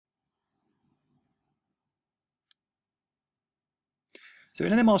So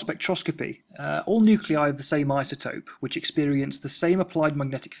in NMR spectroscopy, all nuclei of the same isotope, which experience the same applied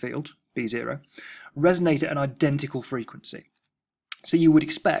magnetic field, B0, resonate at an identical frequency. So you would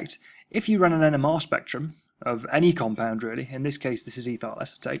expect, if you ran an NMR spectrum of any compound really, in this case this is ethyl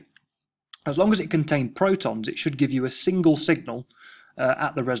acetate, as long as it contained protons, it should give you a single signal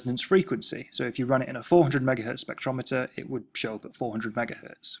at the resonance frequency. So if you run it in a 400 MHz spectrometer, it would show up at 400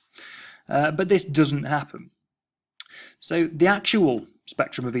 MHz. But this doesn't happen. So the actual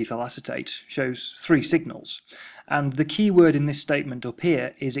spectrum of ethyl acetate shows 3 signals, and the key word in this statement up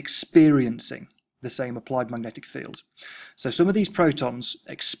here is experiencing the same applied magnetic field. So some of these protons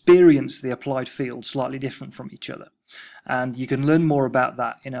experience the applied field slightly different from each other, and you can learn more about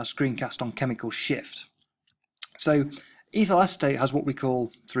that in our screencast on chemical shift. So ethyl acetate has what we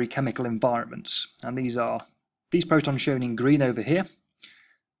call 3 chemical environments, and these are these protons shown in green over here,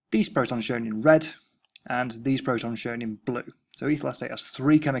 these protons shown in red, and these protons shown in blue. So ethyl acetate has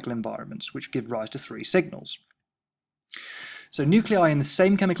 3 chemical environments which give rise to 3 signals. So nuclei in the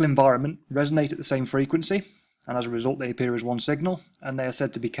same chemical environment resonate at the same frequency, and as a result they appear as one signal, and they are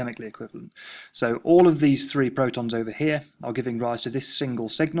said to be chemically equivalent. So all of these 3 protons over here are giving rise to this single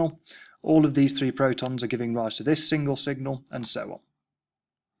signal, all of these 3 protons are giving rise to this single signal, and so on.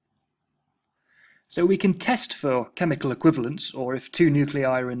 So we can test for chemical equivalence, or if 2 nuclei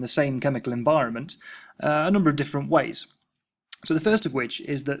are in the same chemical environment, a number of different ways. So the first of which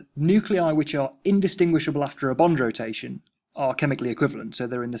is that nuclei which are indistinguishable after a bond rotation are chemically equivalent, so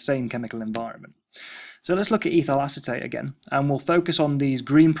they're in the same chemical environment. So let's look at ethyl acetate again, and we'll focus on these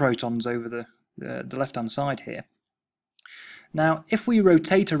green protons over the left-hand side here. Now, if we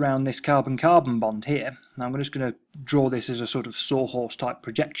rotate around this carbon-carbon bond here, now I'm just going to draw this as a sort of sawhorse type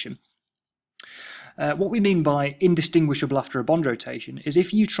projection. What we mean by indistinguishable after a bond rotation is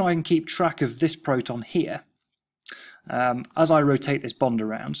if you try and keep track of this proton here, as I rotate this bond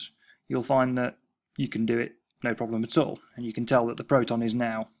around, you'll find that you can do it no problem at all, and you can tell that the proton is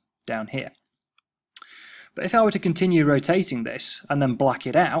now down here. But if I were to continue rotating this and then black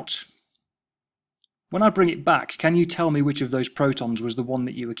it out, when I bring it back, can you tell me which of those protons was the one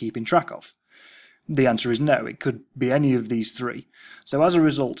that you were keeping track of? The answer is no, it could be any of these 3. So as a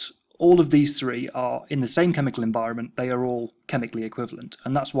result, all of these 3 are in the same chemical environment, they are all chemically equivalent,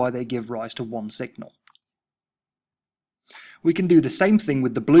 and that's why they give rise to one signal. We can do the same thing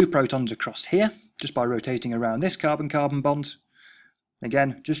with the blue protons across here, just by rotating around this carbon-carbon bond.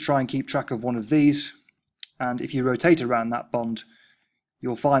 Again, just try and keep track of one of these, and if you rotate around that bond,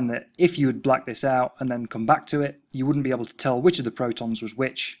 you'll find that if you would black this out and then come back to it, you wouldn't be able to tell which of the protons was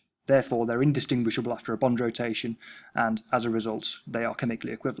which, therefore they're indistinguishable after a bond rotation, and as a result, they are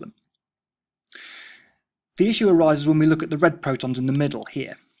chemically equivalent. The issue arises when we look at the red protons in the middle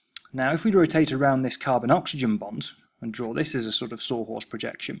here. Now, if we rotate around this carbon-oxygen bond, and draw this as a sort of sawhorse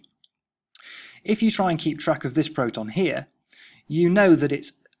projection, if you try and keep track of this proton here, you know that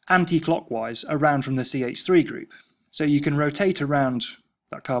it's anti-clockwise around from the CH3 group. So you can rotate around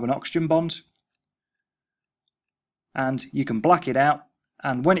that carbon-oxygen bond, and you can black it out,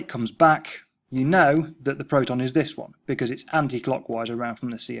 and when it comes back, you know that the proton is this one, because it's anti-clockwise around from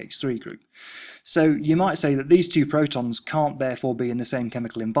the CH3 group. So you might say that these 2 protons can't therefore be in the same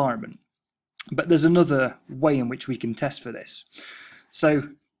chemical environment. But there's another way in which we can test for this. So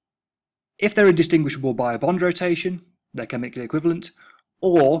if they're indistinguishable by a bond rotation, they're chemically equivalent,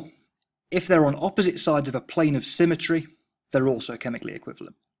 or if they're on opposite sides of a plane of symmetry, they're also chemically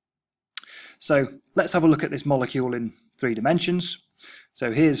equivalent. So let's have a look at this molecule in 3 dimensions.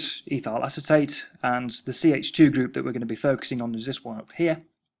 So here's ethyl acetate, and the CH2 group that we're going to be focusing on is this one up here.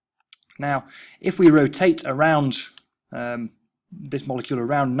 Now, if we rotate around this molecule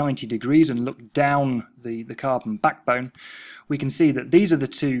around 90 degrees and look down the carbon backbone, we can see that these are the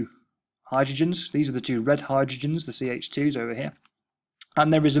 2 hydrogens, these are the 2 red hydrogens, the CH2s over here,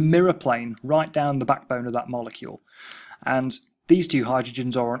 and there is a mirror plane right down the backbone of that molecule, and these 2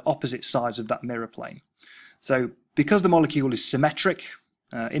 hydrogens are on opposite sides of that mirror plane. So because the molecule is symmetric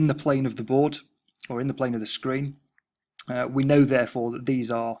in the plane of the board, or in the plane of the screen, we know therefore that these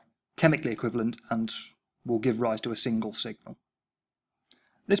are chemically equivalent and will give rise to a single signal.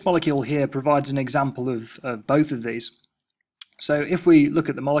 This molecule here provides an example of both of these. So if we look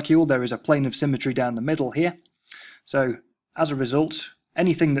at the molecule, there is a plane of symmetry down the middle here. So as a result,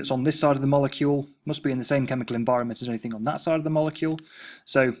 anything that's on this side of the molecule must be in the same chemical environment as anything on that side of the molecule.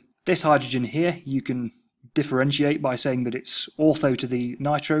 So this hydrogen here, you can differentiate by saying that it's ortho to the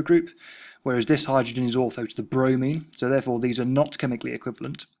nitro group, whereas this hydrogen is ortho to the bromine, so therefore these are not chemically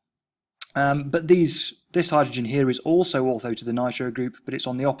equivalent. But this hydrogen here is also ortho to the nitro group, but it's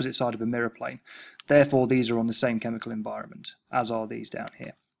on the opposite side of a mirror plane. Therefore, these are on the same chemical environment, as are these down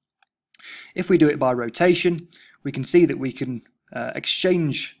here. If we do it by rotation, we can see that we can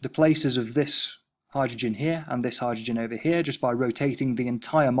exchange the places of this hydrogen here and this hydrogen over here just by rotating the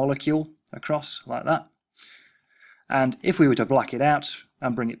entire molecule across like that. And if we were to black it out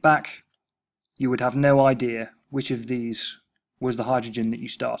and bring it back, you would have no idea which of these was the hydrogen that you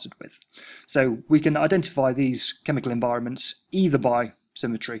started with. So we can identify these chemical environments either by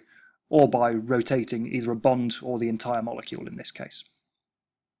symmetry or by rotating either a bond or the entire molecule in this case.